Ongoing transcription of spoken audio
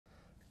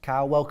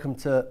Kal, welcome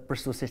to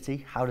Bristol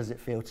City. How does it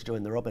feel to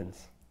join the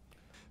Robins?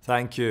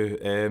 Thank you.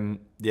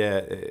 Yeah,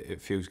 it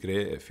feels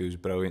great. It feels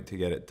brilliant to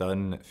get it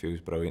done. It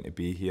feels brilliant to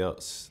be here.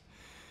 It's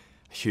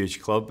a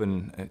huge club,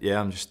 and yeah,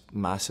 I'm just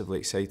massively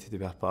excited to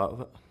be a part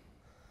of it.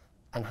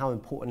 And how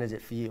important is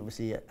it for you,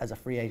 obviously, as a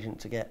free agent,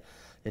 to get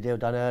the deal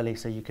done early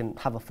so you can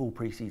have a full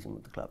pre-season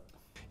with the club?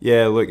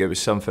 Yeah, look, it was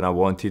something I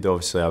wanted.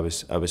 Obviously, I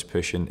was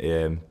pushing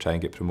to try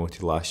and get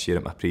promoted last year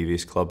at my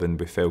previous club, and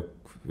we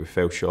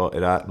fell short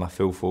of that. My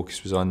full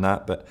focus was on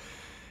that, but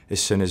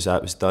as soon as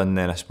that was done,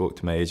 then I spoke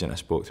to my agent, I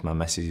spoke to my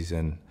missus,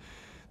 and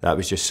that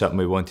was just something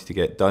we wanted to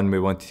get done. We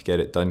wanted to get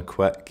it done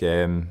quick.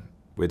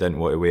 We didn't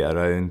want to wait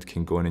around.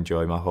 Can go and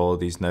enjoy my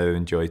holidays now,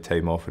 enjoy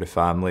time off with the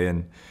family,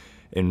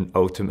 and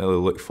ultimately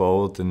look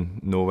forward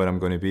and know where I'm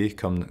going to be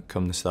come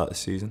the start of the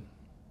season.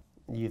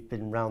 You've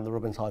been around the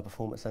Robins High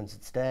Performance Centre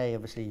today,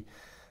 obviously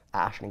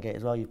at Ashton Gate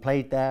as well. You've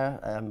played there.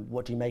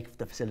 What do you make of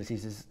the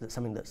facilities? Is that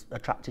something that's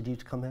attracted you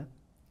to come here?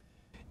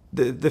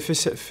 The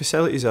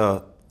facilities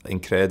are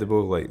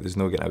incredible. Like, there's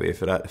no getting away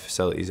from that. The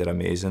facilities are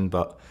amazing,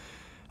 but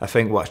I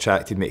think what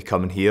attracted me to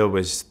coming here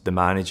was the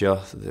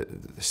manager, the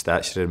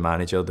statutory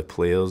manager, the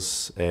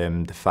players,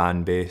 the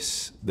fan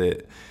base,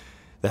 the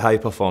high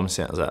performance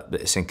centres.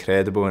 It's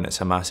incredible and it's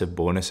a massive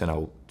bonus, and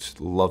I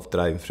just love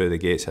driving through the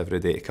gates every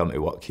day to come to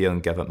work here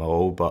and give it my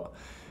all. But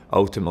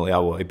ultimately, I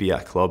want to be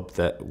at a club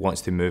that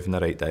wants to move in the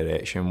right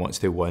direction, wants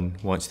to win,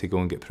 wants to go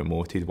and get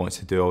promoted, wants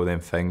to do all them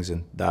things,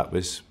 and that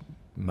was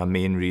my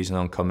main reason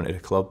on coming to the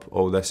club.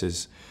 All this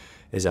is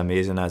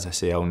amazing. As I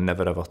say, I'll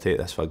never ever take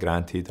this for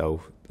granted.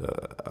 I'll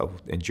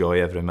enjoy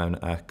every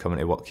minute I come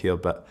to work here,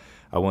 but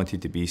I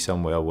wanted to be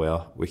somewhere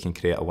where we can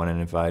create a winning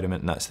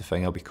environment, and that's the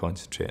thing I'll be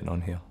concentrating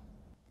on here.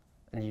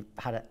 And you've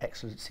had an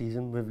excellent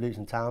season with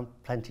Luton Town,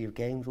 plenty of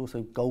games,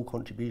 also goal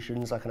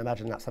contributions. I can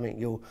imagine that's something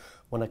you'll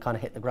want to kind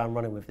of hit the ground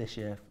running with this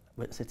year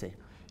with City.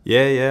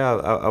 Yeah,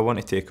 I want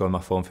to take on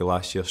my form for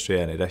last year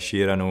straight into this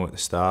year. I know at the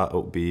start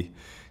it'll be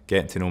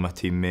getting to know my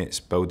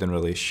teammates, building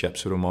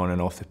relationships with them on and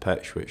off the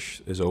pitch,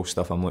 which is all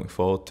stuff I'm looking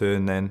forward to.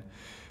 And then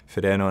for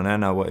then on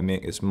in, I want to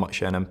make as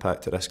much an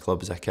impact at this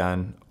club as I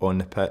can on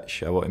the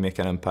pitch. I want to make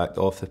an impact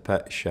off the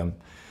pitch.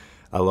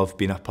 I love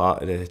being a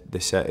part of the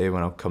city.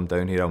 When I'll come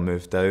down here, I'll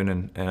move down,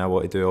 and I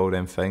want to do all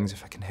them things.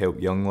 If I can help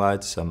young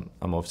lads, I'm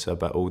obviously a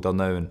bit older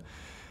now, and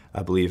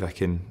I believe I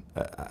can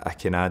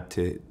add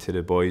to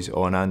the boys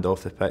on and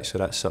off the pitch, so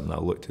that's something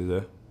I'll look to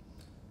do.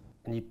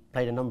 And you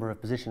played a number of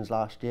positions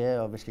last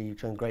year. Obviously, you've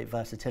shown great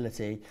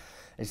versatility.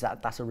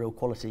 That's a real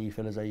quality you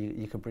feel as though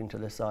you could bring to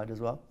this side as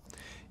well?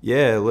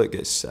 Yeah, look,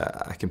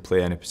 I can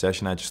play any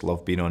position. I just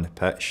love being on the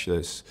pitch.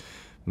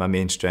 My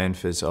main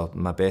strength is, or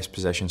my best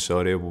position,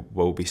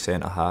 will be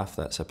centre half.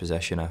 That's a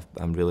position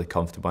I'm really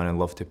comfortable in and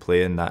love to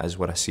play, and that is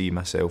where I see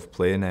myself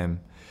playing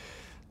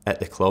at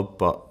the club.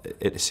 But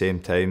at the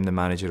same time, the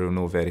manager will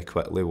know very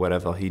quickly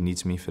wherever he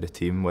needs me for the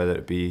team, whether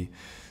it be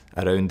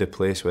around the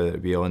place, whether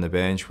it be on the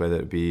bench, whether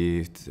it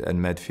be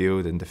in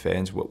midfield, in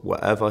defence,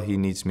 whatever he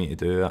needs me to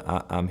do,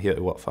 I'm here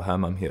to work for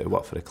him, I'm here to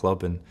work for the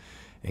club and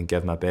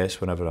give my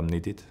best whenever I'm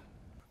needed.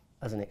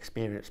 As an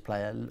experienced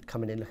player,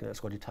 coming in, looking at the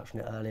squad, you touched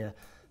on it earlier,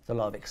 there's a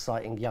lot of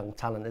exciting young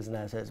talent, isn't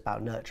there? So it's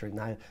about nurturing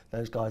now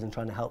those guys and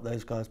trying to help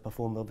those guys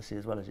perform, obviously,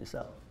 as well as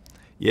yourself.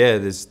 Yeah,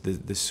 there's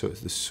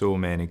so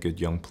many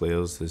good young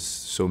players, there's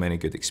so many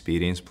good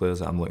experienced players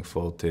that I'm looking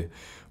forward to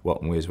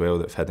working with as well,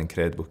 that have had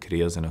incredible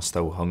careers and are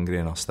still hungry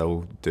and are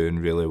still doing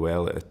really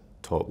well at a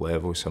top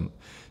level. Some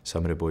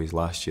of the boys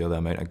last year, the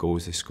amount of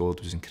goals they scored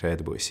was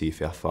incredible to see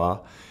from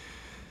afar.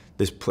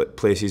 There's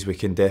places we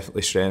can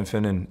definitely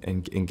strengthen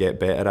and get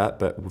better at,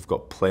 but we've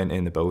got plenty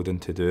in the building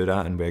to do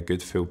that, and we're a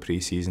good full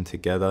pre-season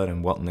together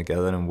and working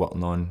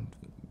on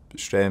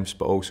strengths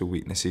but also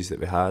weaknesses that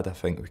we had. I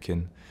think we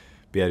can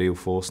be a real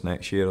force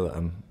next year. That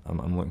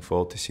I'm looking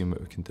forward to seeing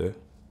what we can do.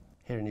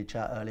 Hearing you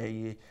chat earlier,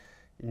 you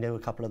knew a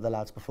couple of the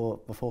lads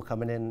before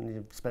coming in.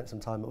 You spent some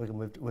time at Wigan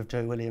with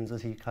Joe Williams.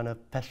 Was he kind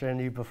of pestering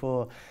you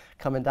before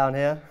coming down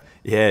here?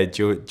 Yeah,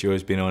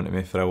 Joe's been on to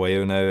me for a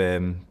while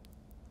now,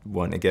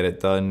 wanting to get it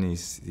done.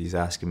 He's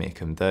asking me to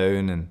come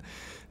down, and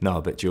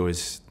no, but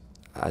Joe's,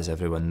 as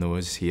everyone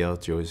knows here,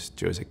 Joe's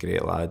a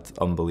great lad,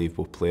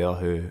 unbelievable player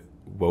who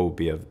will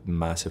be a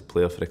massive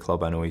player for the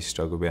club. I know he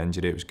struggled with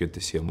injury. It was good to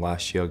see him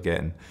last year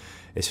getting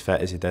as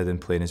fit as he did and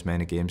playing as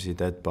many games as he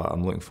did, but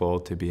I'm looking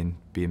forward to being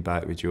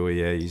back with Joe.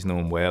 Yeah, he's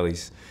known well.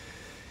 He's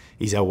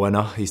a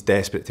winner. He's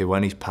desperate to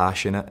win. He's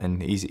passionate,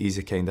 and he's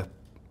the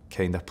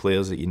kind of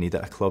players that you need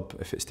at a club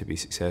if it's to be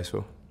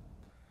successful.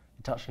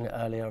 You touched on it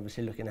earlier,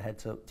 obviously looking ahead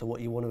to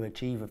what you want to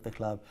achieve with the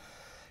club.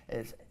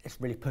 It's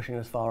really pushing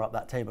as far up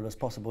that table as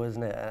possible,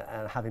 isn't it?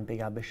 And having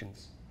big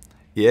ambitions.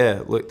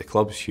 Yeah, look, the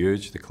club's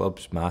huge, the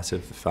club's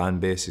massive, the fan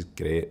base is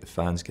great, the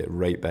fans get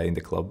right behind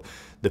the club,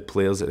 the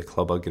players at the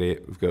club are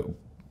great. We've got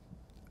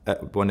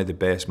one of the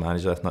best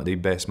managers, if not the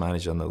best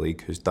manager in the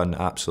league, who's done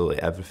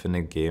absolutely everything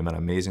in the game, an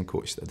amazing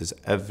coach that does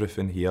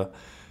everything here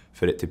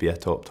for it to be a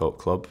top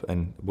club.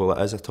 And well,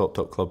 it is a top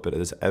club, but it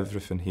does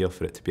everything here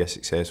for it to be a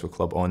successful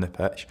club on the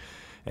pitch.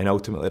 And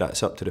ultimately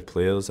that's up to the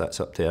players, that's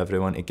up to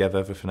everyone to give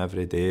everything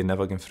every day,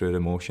 never going through the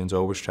emotions,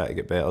 always try to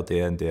get better day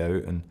in, day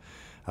out. And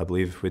I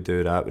believe if we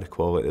do that with the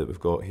quality that we've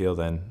got here,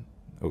 then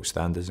it'll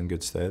stand us in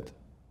good stead.